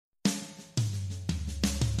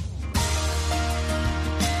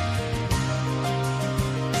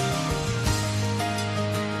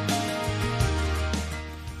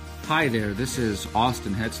Hi there, this is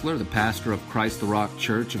Austin Hetzler, the pastor of Christ the Rock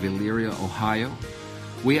Church of Elyria, Ohio.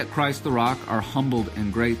 We at Christ the Rock are humbled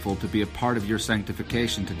and grateful to be a part of your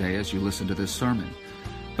sanctification today as you listen to this sermon.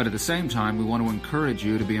 But at the same time, we want to encourage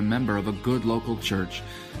you to be a member of a good local church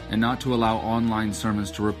and not to allow online sermons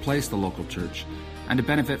to replace the local church, and to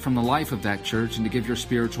benefit from the life of that church and to give your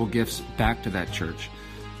spiritual gifts back to that church.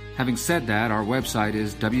 Having said that, our website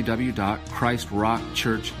is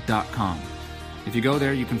www.christrockchurch.com. If you go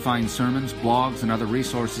there, you can find sermons, blogs, and other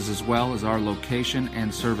resources, as well as our location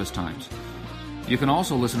and service times. You can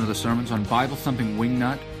also listen to the sermons on Bible Thumping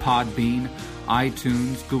Wingnut, Podbean,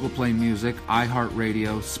 iTunes, Google Play Music,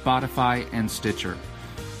 iHeartRadio, Spotify, and Stitcher.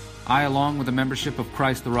 I, along with the membership of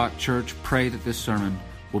Christ the Rock Church, pray that this sermon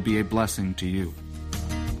will be a blessing to you.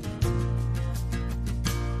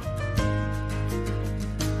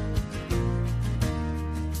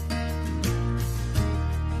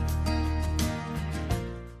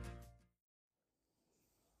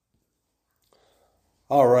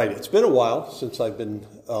 All right, it's been a while since I've been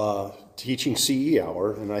teaching CE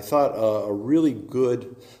Hour, and I thought a really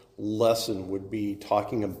good lesson would be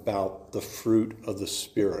talking about the fruit of the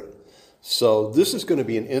Spirit. So this is going to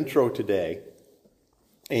be an intro today,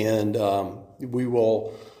 and we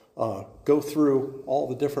will go through all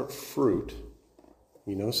the different fruit.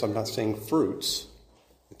 You notice I'm not saying fruits,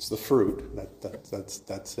 it's the fruit.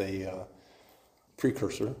 That's a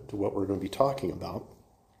precursor to what we're going to be talking about.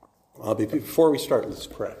 Before we start, let's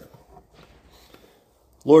pray.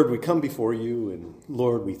 Lord, we come before you, and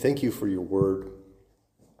Lord, we thank you for your word.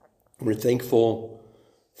 We're thankful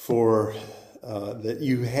for that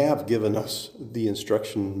you have given us the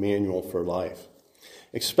instruction manual for life,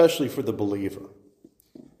 especially for the believer.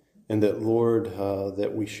 And that, Lord,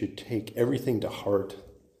 that we should take everything to heart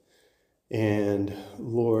and,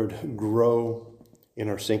 Lord, grow in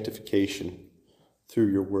our sanctification through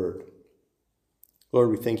your word. Lord,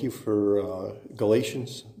 we thank you for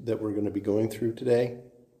Galatians that we're going to be going through today,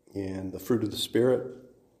 and the fruit of the Spirit,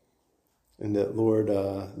 and that, Lord,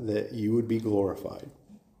 that you would be glorified.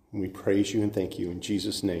 And we praise you and thank you in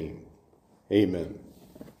Jesus' name. Amen.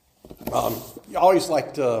 I always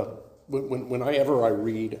like to, whenever I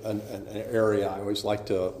read an area, I always like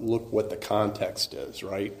to look what the context is,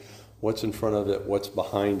 right? What's in front of it, what's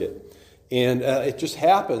behind it. And it just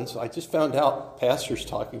happens, I just found out pastors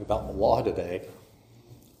talking about the law today.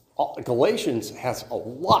 Galatians has a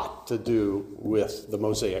lot to do with the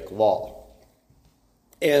Mosaic Law.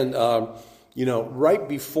 And, right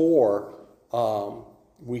before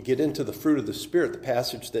we get into the fruit of the Spirit, the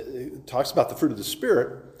passage that talks about the fruit of the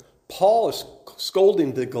Spirit, Paul is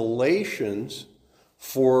scolding the Galatians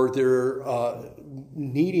for their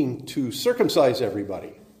needing to circumcise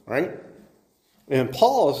everybody, right? And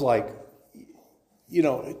Paul is like,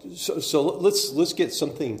 so let's get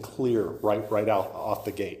something clear right out off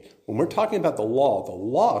the gate. When we're talking about the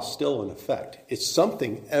law is still in effect. It's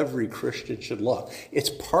something every Christian should love. It's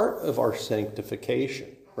part of our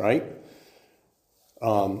sanctification, right?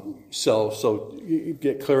 So you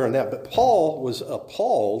get clear on that. But Paul was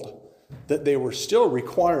appalled that they were still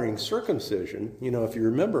requiring circumcision. If you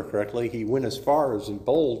remember correctly, he went as far as in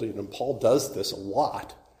bold, and Paul does this a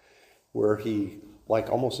lot, where he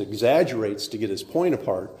almost exaggerates to get his point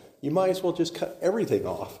apart. You might as well just cut everything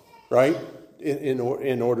off, right? In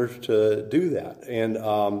order to do that. And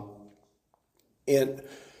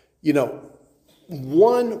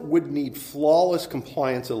one would need flawless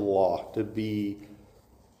compliance of the law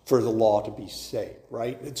for the law to be saved,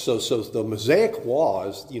 right? And so the Mosaic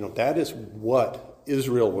laws, that is what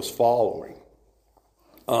Israel was following.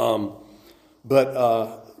 But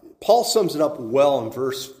Paul sums it up well in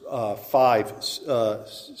verse 5,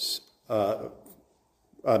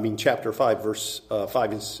 chapter 5, verse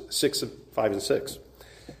 5 and 6.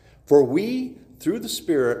 For we, through the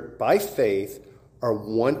Spirit, by faith, are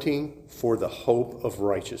wanting for the hope of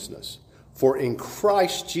righteousness. For in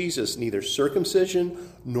Christ Jesus, neither circumcision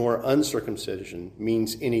nor uncircumcision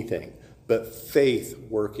means anything, but faith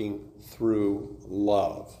working through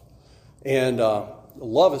love. And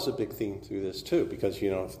love is a big theme through this too, because,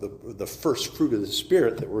 the first fruit of the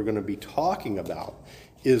Spirit that we're going to be talking about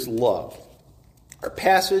is love. Our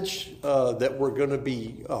passage that we're going to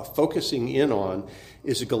be focusing in on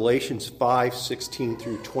is Galatians 5:16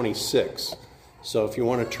 through 26. So if you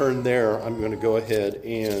want to turn there, I'm going to go ahead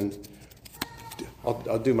and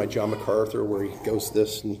I'll do my John MacArthur where he goes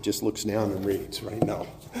this and he just looks down and reads right now.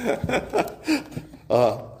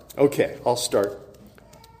 Okay, I'll start.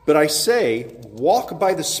 But I say, walk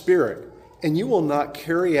by the Spirit, and you will not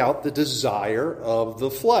carry out the desire of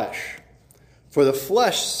the flesh. For the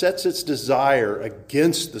flesh sets its desire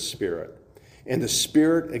against the Spirit, and the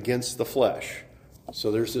Spirit against the flesh.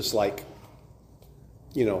 So there's this total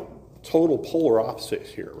polar opposite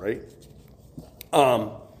here, right?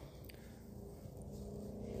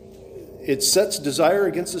 It sets desire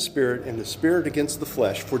against the Spirit and the Spirit against the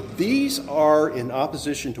flesh, for these are in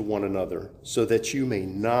opposition to one another, so that you may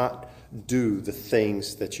not do the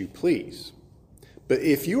things that you please. But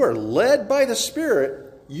if you are led by the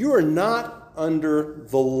Spirit, you are not under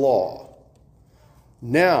the law.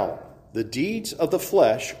 Now, the deeds of the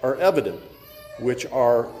flesh are evident, which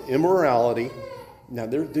are immorality. Now,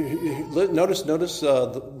 notice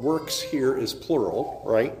the works here is plural,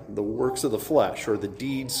 right? The works of the flesh, or the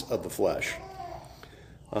deeds of the flesh,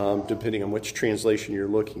 depending on which translation you're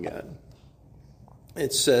looking at.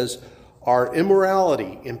 It says, are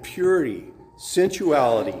immorality, impurity,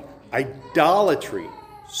 sensuality, idolatry,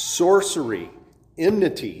 sorcery,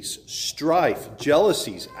 enmities, strife,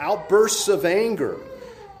 jealousies, outbursts of anger,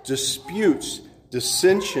 disputes,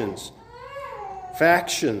 dissensions,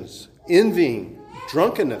 factions, envying,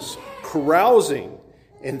 drunkenness, carousing,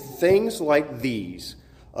 and things like these,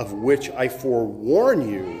 of which I forewarn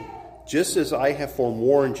you, just as I have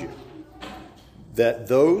forewarned you, that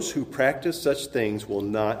those who practice such things will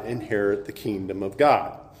not inherit the kingdom of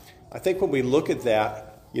God. I think when we look at that,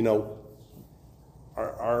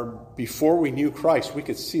 our before we knew Christ, we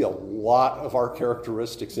could see a lot of our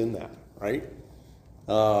characteristics in that, right?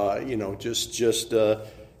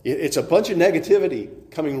 It's a bunch of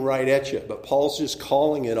negativity coming right at you, but Paul's just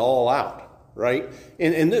calling it all out, right?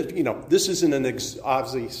 And this isn't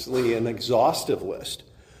obviously an exhaustive list,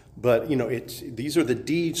 but these are the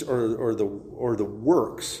deeds or the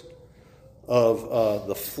works of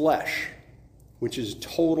the flesh, which is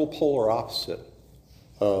total polar opposite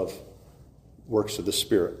of works of the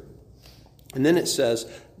Spirit. And then it says,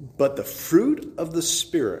 but the fruit of the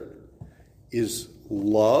Spirit is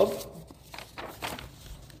love,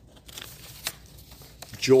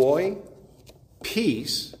 joy,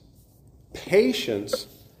 peace, patience,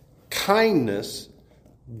 kindness,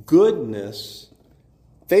 goodness,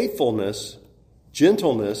 faithfulness,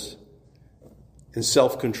 gentleness, and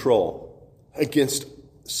self-control. Against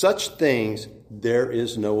such things there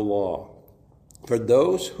is no law. For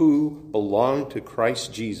those who belong to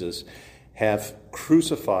Christ Jesus have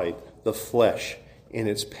crucified the flesh in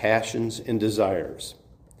its passions and desires.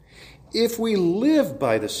 If we live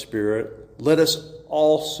by the Spirit, let us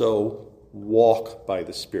also walk by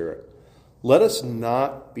the Spirit. Let us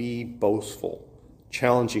not be boastful,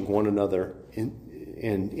 challenging one another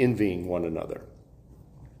and envying one another.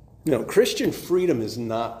 Christian freedom is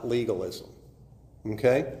not legalism.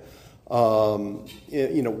 Okay?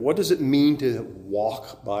 What does it mean to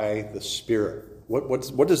walk by the Spirit?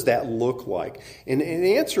 What does that look like? And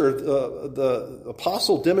the answer, the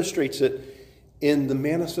apostle demonstrates it in the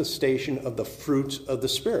manifestation of the fruits of the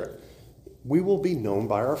Spirit. We will be known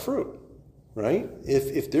by our fruit, right?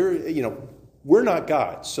 If they're, we're not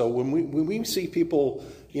God, so when we see people,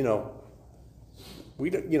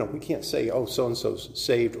 we can't say, oh, so and so's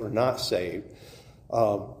saved or not saved.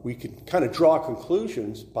 We can kind of draw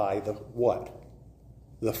conclusions by the what?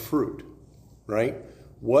 The fruit, right?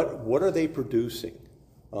 What are they producing?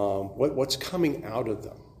 What's coming out of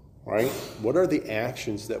them, right? What are the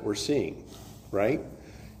actions that we're seeing, right?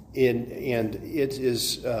 And it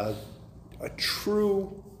is a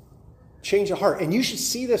true change of heart. And you should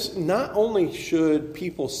see this, not only should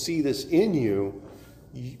people see this in you,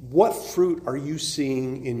 what fruit are you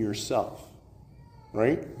seeing in yourself?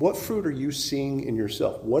 Right? What fruit are you seeing in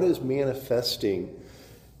yourself? What is manifesting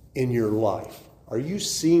in your life? Are you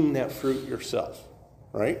seeing that fruit yourself?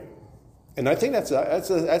 Right? And I think that's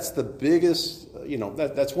the biggest,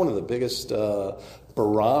 that's one of the biggest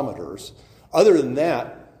barometers. Other than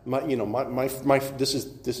that, this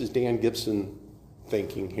is Dan Gibson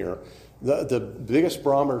thinking here. The biggest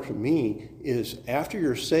barometer to me is after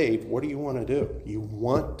you're saved, what do you want to do? You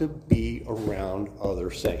want to be around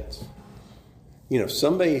other saints.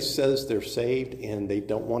 Somebody says they're saved and they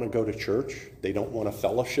don't want to go to church, they don't want to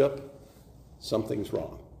fellowship, something's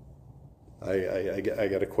wrong. I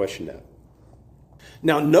got to question that.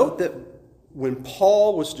 Now, note that when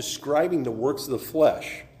Paul was describing the works of the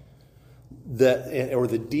flesh, or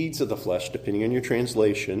the deeds of the flesh, depending on your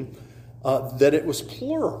translation, that it was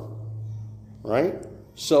plural, right?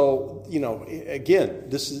 So, again,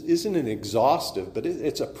 this isn't an exhaustive, but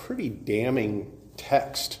it's a pretty damning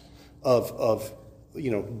text of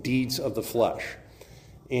deeds of the flesh.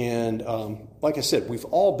 And like I said, we've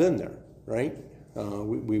all been there, right?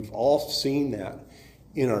 We've all seen that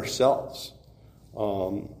in ourselves.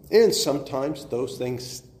 And sometimes those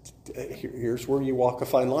things here's where you walk a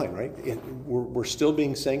fine line, right? We're still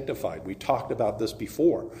being sanctified. We talked about this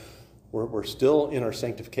before. We're still in our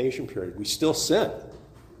sanctification period. We still sin,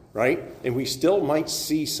 right? And we still might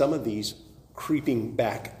see some of these creeping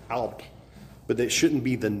back out, but that shouldn't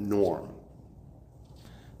be the norm.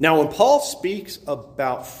 Now, when Paul speaks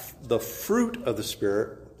about the fruit of the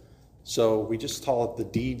Spirit, so we just call it the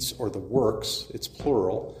deeds or the works, it's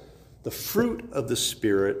plural. The fruit of the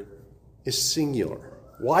Spirit is singular.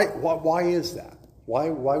 Why is that? Why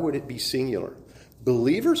would it be singular?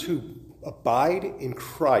 Believers who abide in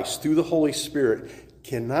Christ through the Holy Spirit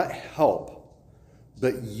cannot help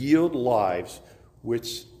but yield lives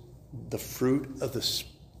which the fruit of the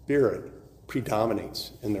Spirit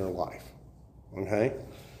predominates in their life. Okay?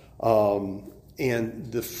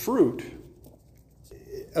 And the fruit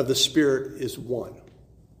of the Spirit is one,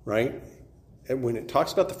 right? And when it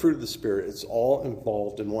talks about the fruit of the Spirit, it's all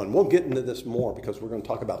involved in one. We'll get into this more because we're going to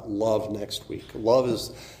talk about love next week. Love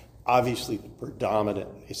is obviously predominant.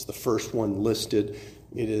 It's the first one listed.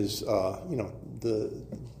 It is,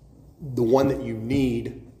 the one that you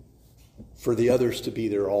need for the others to be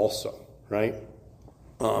there also, right?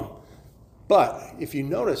 But if you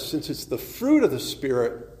notice, since it's the fruit of the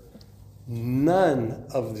Spirit, none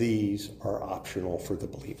of these are optional for the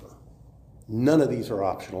believer. None of these are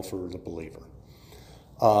optional for the believer.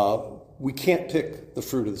 We can't pick the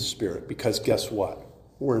fruit of the Spirit because guess what?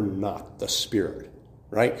 We're not the Spirit,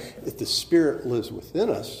 right? If the Spirit lives within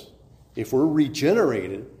us, if we're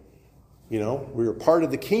regenerated, we're part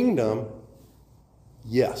of the kingdom.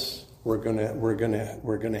 Yes, we're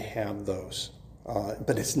gonna have those,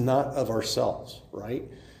 but it's not of ourselves, right?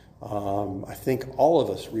 I think all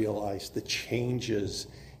of us realize the changes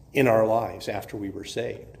in our lives after we were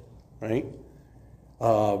saved, right?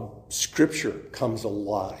 Scripture comes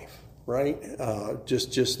alive, right?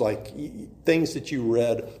 Just like things that you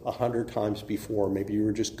read 100 times before. Maybe you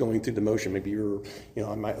were just going through the motion. Maybe you were,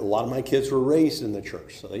 a lot of my kids were raised in the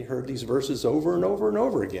church, so they heard these verses over and over and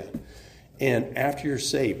over again. And after you're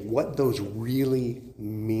saved, what those really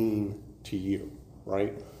mean to you,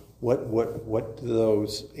 right? What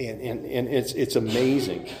those and it's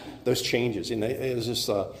amazing, those changes. And it was just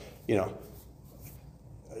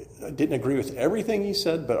I didn't agree with everything he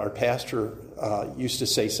said, but our pastor used to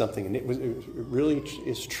say something, and it really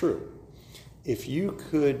is true. If you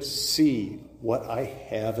could see what I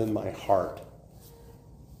have in my heart,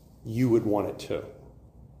 you would want it too,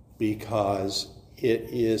 because it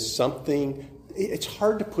is something. It's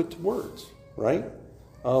hard to put to words, right?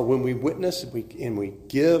 When we witness and we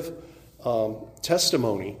give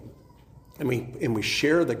testimony and we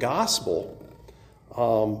share the gospel,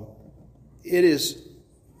 it is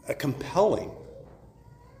a compelling.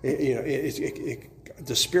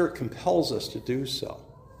 The Spirit compels us to do so.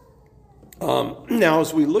 Now,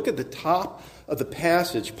 as we look at the top of the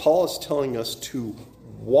passage, Paul is telling us to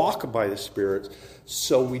walk by the Spirit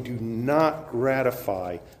so we do not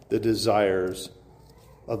gratify the desires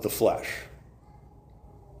of the flesh.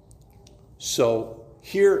 So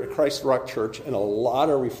here at Christ the Rock Church and a lot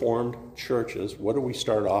of Reformed churches, what do we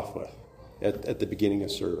start off with at the beginning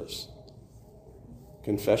of service?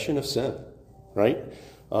 Confession of sin, right?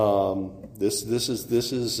 This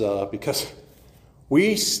is because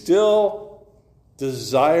we still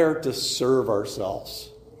desire to serve ourselves,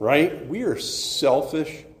 right? We are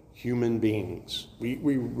selfish human beings. We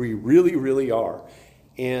really, really are.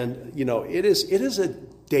 And, it is a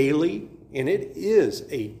daily, and it is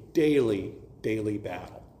a daily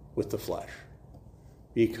battle with the flesh.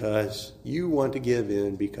 Because you want to give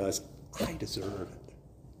in because I deserve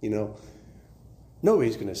it.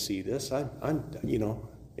 Nobody's going to see this.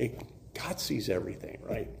 God sees everything,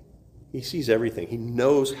 right? He sees everything. He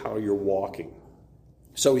knows how you're walking.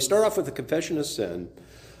 So we start off with the confession of sin.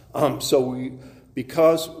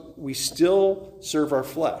 Because we still serve our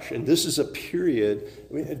flesh, and this is a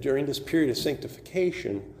period, during this period of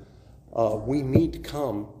sanctification, we need to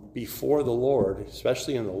come before the Lord,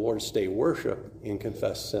 especially in the Lord's Day worship, and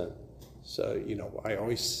confess sin. So, I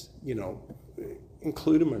always,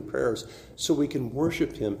 include him in prayers so we can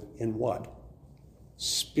worship him in what?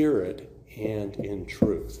 Spirit and in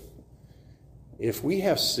truth. If we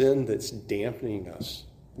have sin that's dampening us,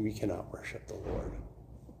 we cannot worship the Lord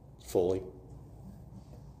fully.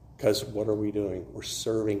 Because what are we doing? We're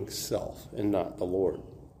serving self and not the Lord.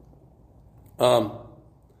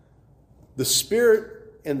 The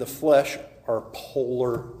Spirit and the flesh are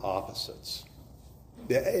polar opposites.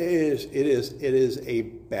 It is a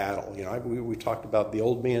battle. We talked about the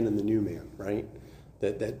old man and the new man, right?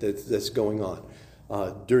 That's going on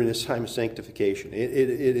during this time of sanctification. It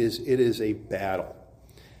is a battle,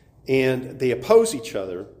 and they oppose each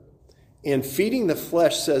other And feeding the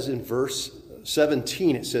flesh says in verse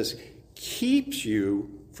 17, it says, keeps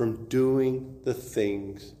you from doing the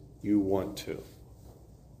things you want to.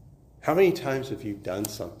 How many times have you done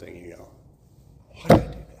something and you go, why did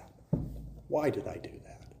I do that? Why did I do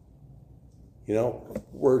that? You know,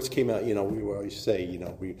 words came out, we always say,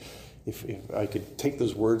 if I could take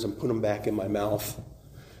those words and put them back in my mouth,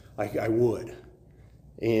 I would.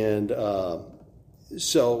 And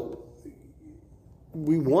so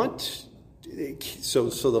we want, so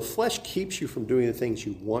the flesh keeps you from doing the things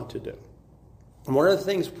you want to do. And one of the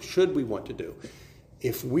things should we want to do?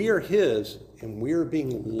 If we are his and we are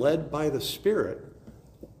being led by the Spirit,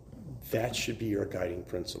 that should be our guiding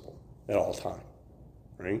principle at all time,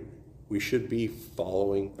 right? We should be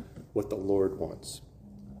following what the Lord wants.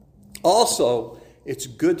 Also, it's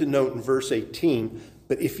good to note in verse 18,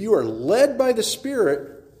 but if you are led by the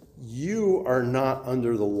Spirit, you are not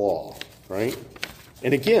under the law, right?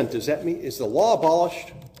 And again, does that mean, is the law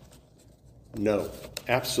abolished? No,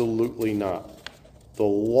 absolutely not. The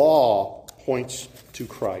law points to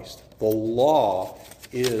Christ. The law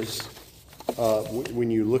is, when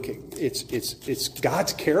you look at it's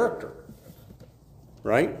God's character,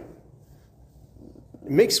 right? It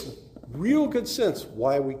makes real good sense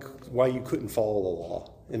why you couldn't follow the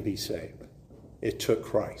law and be saved. It took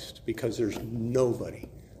Christ, because there's nobody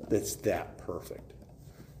that's that perfect.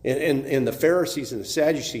 And the Pharisees and the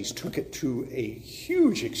Sadducees took it to a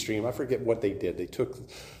huge extreme. I forget what they did. They took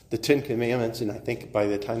the Ten Commandments, and I think by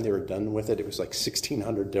the time they were done with it, it was like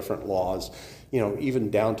 1,600 different laws, even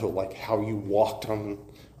down to like how you walked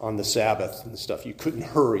on the Sabbath and stuff. You couldn't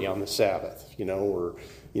hurry on the Sabbath, or,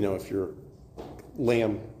 if your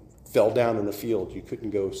lamb fell down in the field, you couldn't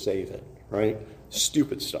go save it, right?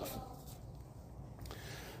 Stupid stuff.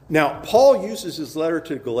 Now, Paul uses his letter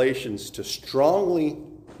to Galatians to strongly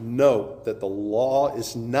note that the law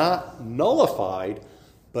is not nullified,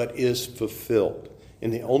 but is fulfilled.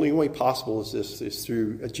 And the only way possible is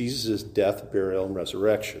through Jesus' death, burial, and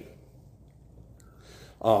resurrection.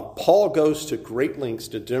 Paul goes to great lengths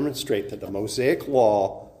to demonstrate that the Mosaic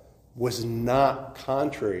law was not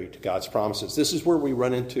contrary to God's promises. This is where we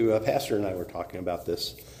run into, Pastor and I were talking about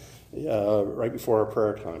this right before our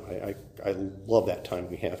prayer time. I love that time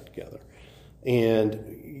we have together.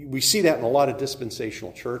 And we see that in a lot of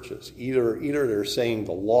dispensational churches. Either they're saying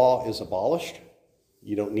the law is abolished,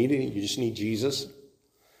 you don't need it, you just need Jesus.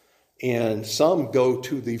 And some go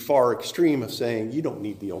to the far extreme of saying you don't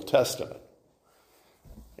need the Old Testament.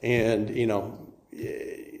 And,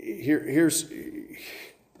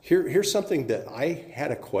 here's something that I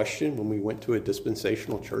had a question when we went to a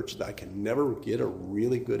dispensational church that I can never get a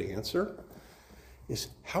really good answer, is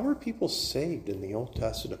how are people saved in the Old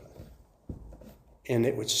Testament? And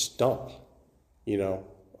it would stump,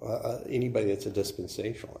 anybody that's a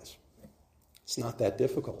dispensationalist. It's not that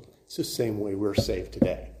difficult. It's the same way we're saved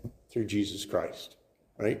today, through Jesus Christ,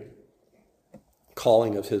 right?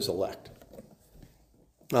 Calling of his elect.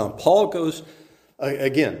 Paul goes,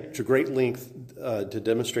 again, to great length to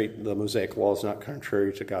demonstrate the Mosaic law is not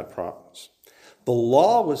contrary to God's promise. The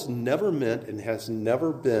law was never meant and has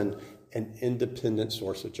never been an independent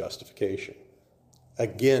source of justification.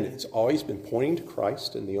 Again, it's always been pointing to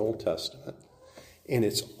Christ in the Old Testament, and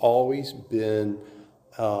it's always been,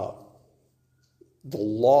 the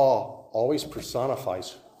law always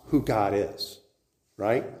personifies who God is,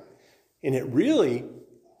 right? And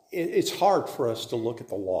it's hard for us to look at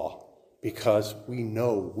the law because we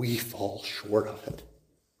know we fall short of it,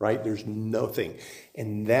 right? There's nothing.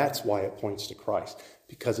 And that's why it points to Christ,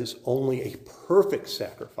 because it's only a perfect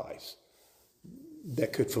sacrifice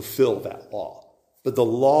that could fulfill that law. But the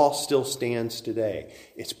law still stands today.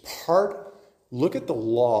 Look at the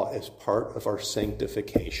law as part of our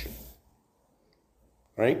sanctification,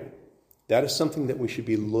 right? That is something that we should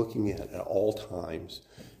be looking at all times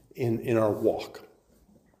in our walk.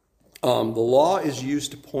 The law was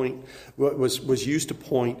used to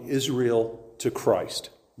point Israel to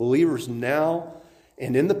Christ. Believers now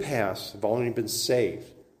and in the past have only been saved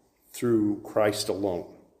through Christ alone.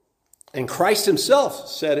 And Christ himself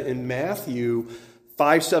said in Matthew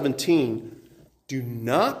 5:17, "Do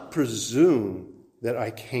not presume that I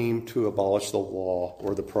came to abolish the law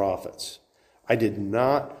or the prophets. I did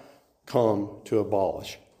not come to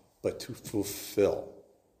abolish, but to fulfill."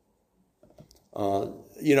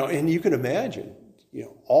 And you can imagine,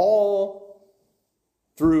 all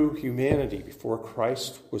through humanity before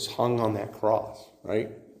Christ was hung on that cross,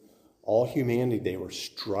 right? All humanity, they were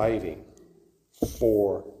striving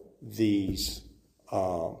for these,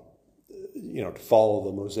 to follow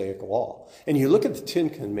the Mosaic law. And you look at the Ten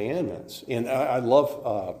Commandments, and I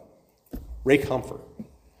love Ray Comfort.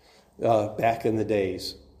 back in the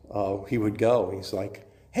days, he would go. And he's like,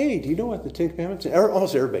 hey, do you know what the Ten Commandments are?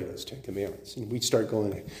 Almost everybody knows Ten Commandments. And we'd start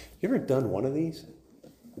going, you ever done one of these?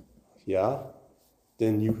 Yeah.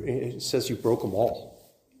 Then it says you broke them all.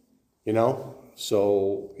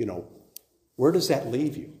 So, where does that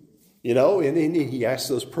leave you? And he asks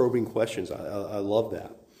those probing questions. I love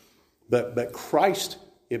that. But Christ,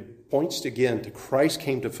 it points again to Christ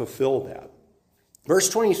came to fulfill that. Verse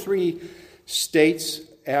 23 states,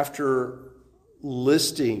 after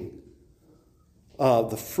listing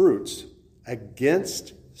the fruits,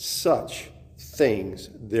 against such things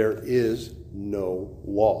there is no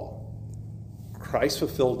law. Christ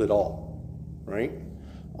fulfilled it all, right?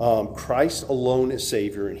 Christ alone is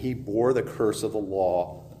Savior, and he bore the curse of the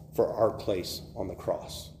law for our place on the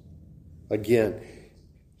cross. Again,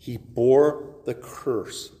 he bore the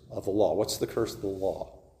curse of the law. What's the curse of the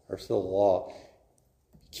law? The curse of the law,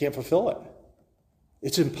 you can't fulfill it.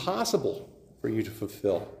 It's impossible for you to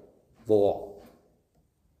fulfill the law.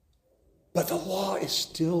 But the law is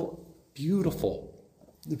still beautiful.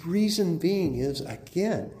 The reason being is,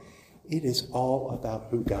 again, it is all about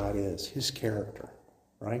who God is, his character,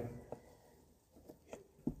 right?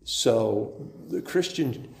 So the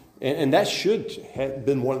Christian, and that should have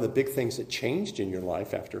been one of the big things that changed in your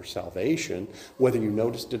life after salvation, whether you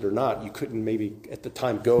noticed it or not. You couldn't maybe at the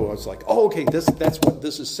time go, I was like, oh, okay, that's what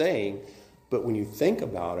this is saying. But when you think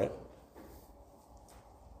about it,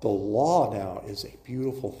 the law now is a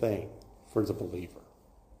beautiful thing for the believer,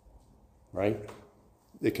 right?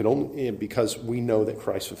 It can only, because we know that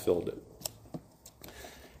Christ fulfilled it.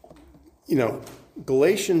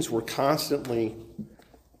 Galatians were constantly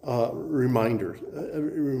remind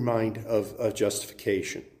of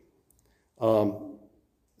justification.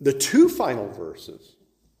 The two final verses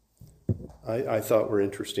I thought were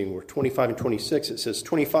interesting were 25 and 26. It says,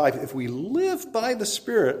 25, if we live by the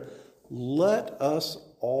Spirit, let us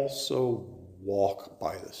also walk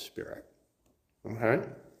by the Spirit. Okay?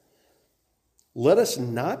 Let us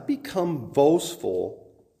not become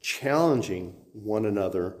boastful, challenging one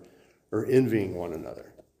another, or envying one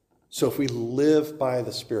another. So if we live by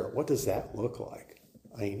the Spirit, what does that look like?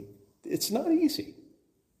 It's not easy.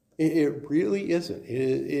 It really isn't.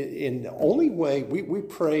 In the only way, we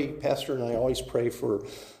pray, Pastor and I always pray for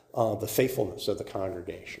the faithfulness of the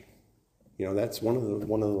congregation. That's one of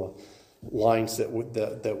the lines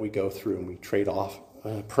that we go through, and we trade off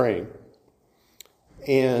praying.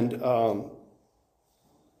 And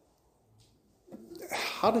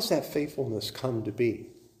how does that faithfulness come to be?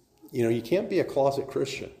 You can't be a closet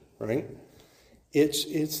Christian, right?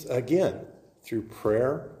 It's again, through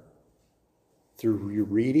prayer, through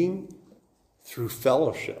reading, through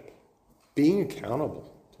fellowship, being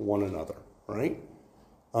accountable to one another, right?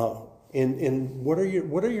 And what are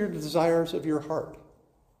your desires of your heart?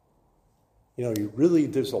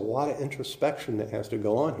 There's a lot of introspection that has to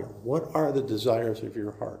go on here. What are the desires of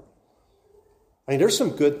your heart? There's some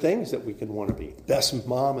good things that we can want to be. Best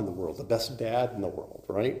mom in the world, the best dad in the world,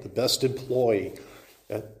 right? The best employee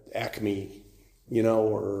at Acme,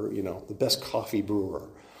 or the best coffee brewer.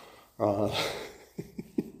 But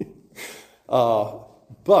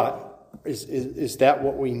is that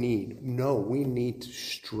what we need? No, we need to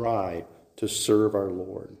strive to serve our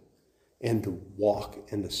Lord and to walk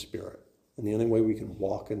in the Spirit. And the only way we can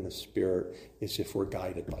walk in the Spirit is if we're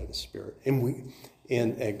guided by the Spirit.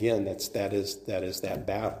 And again, that is that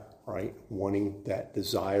battle, right? Wanting that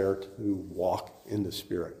desire to walk in the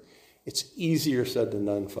Spirit. It's easier said than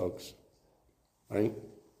done, folks, right?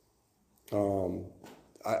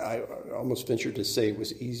 I almost venture to say it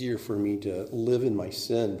was easier for me to live in my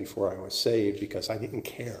sin before I was saved because I didn't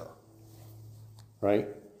care, right?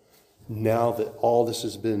 Now that all this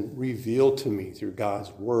has been revealed to me through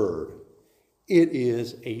God's Word, it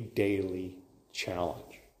is a daily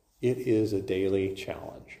challenge. It is a daily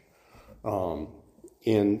challenge.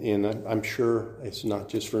 And I'm sure it's not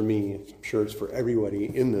just for me. I'm sure it's for everybody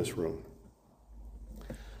in this room.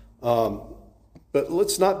 But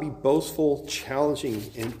let's not be boastful, challenging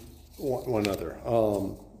in one another.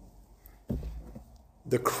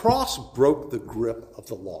 The cross broke the grip of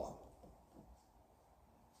the law.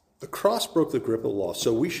 The cross broke the grip of the law.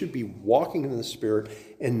 So we should be walking in the Spirit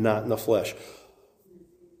and not in the flesh.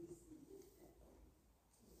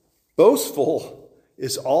 Boastful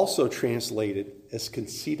is also translated as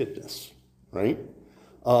conceitedness, right?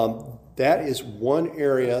 That is one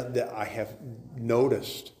area that I have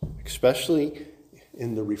noticed, especially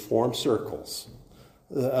in the Reformed circles,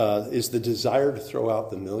 is the desire to throw out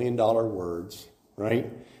the $1 million words,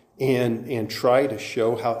 right? And try to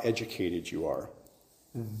show how educated you are.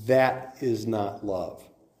 That is not love.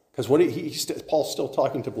 Because Paul's still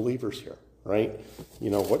talking to believers here, right?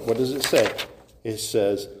 What does it say? It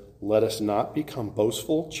says, let us not become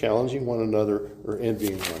boastful, challenging one another, or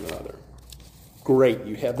envying one another. Great,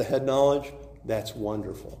 you have the head knowledge. That's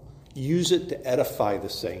wonderful. Use it to edify the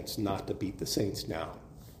saints, not to beat the saints down,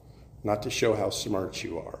 not to show how smart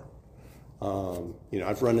you are.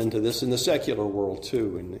 I've run into this in the secular world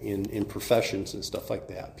too, in professions and stuff like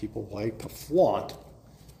that. People like to flaunt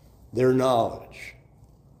their knowledge.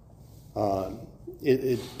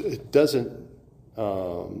 It doesn't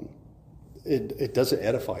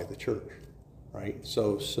edify the church, right?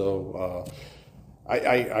 So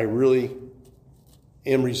I really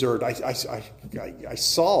am reserved. I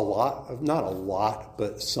saw a lot, not a lot,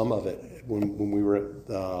 but some of it when we were at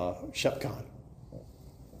ShepCon.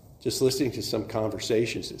 Just listening to some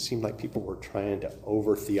conversations, it seemed like people were trying to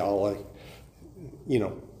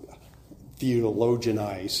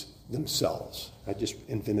theologianize themselves. I just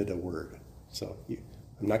invented a word. So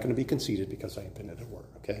I'm not going to be conceited because I invented a word,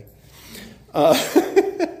 okay?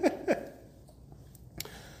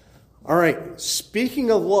 All right,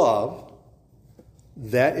 speaking of love,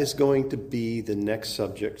 that is going to be the next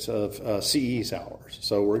subject of CE's hours.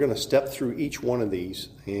 So we're going to step through each one of these,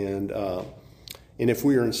 and if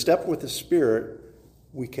we are in step with the Spirit,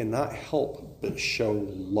 we cannot help but show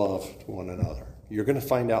love to one another. You're going to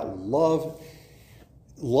find out love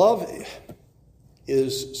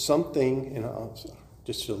is something,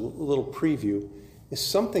 just a little preview, is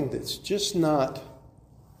something that's just not,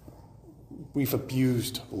 we've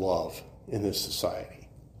abused love in this society.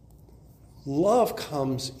 Love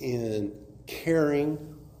comes in caring,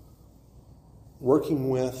 working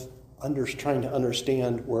with, trying to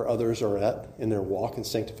understand where others are at in their walk in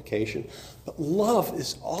sanctification. But love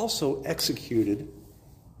is also executed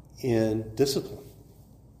in discipline.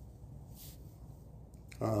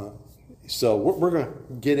 So we're going to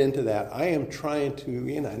get into that. I am trying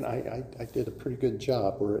to, and I did a pretty good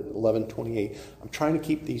job. We're at 11:28. I'm trying to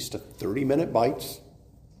keep these to 30-minute bites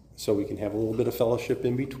so we can have a little bit of fellowship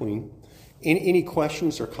in between. Any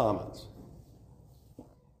questions or comments?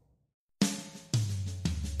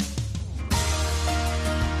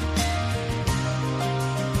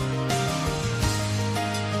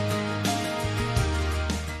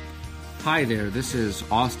 Hi there, this is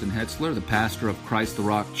Austin Hetzler, the pastor of Christ the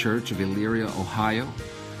Rock Church of Elyria, Ohio.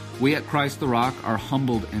 We at Christ the Rock are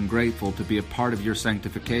humbled and grateful to be a part of your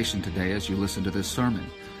sanctification today as you listen to this sermon.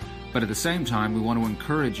 But at the same time, we want to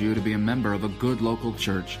encourage you to be a member of a good local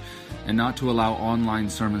church and not to allow online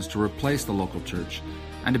sermons to replace the local church,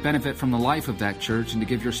 and to benefit from the life of that church and to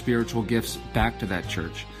give your spiritual gifts back to that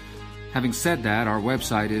church. Having said that, our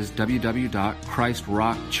website is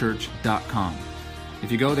www.christrockchurch.com.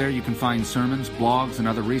 If you go there, you can find sermons, blogs, and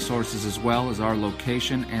other resources, as well as our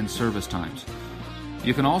location and service times.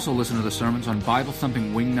 You can also listen to the sermons on Bible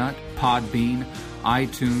Thumping Wingnut, Podbean,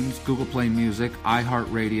 iTunes, Google Play Music,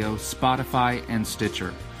 iHeartRadio, Spotify, and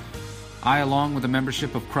Stitcher. I, along with the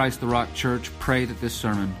membership of Christ the Rock Church, pray that this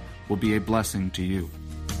sermon will be a blessing to you.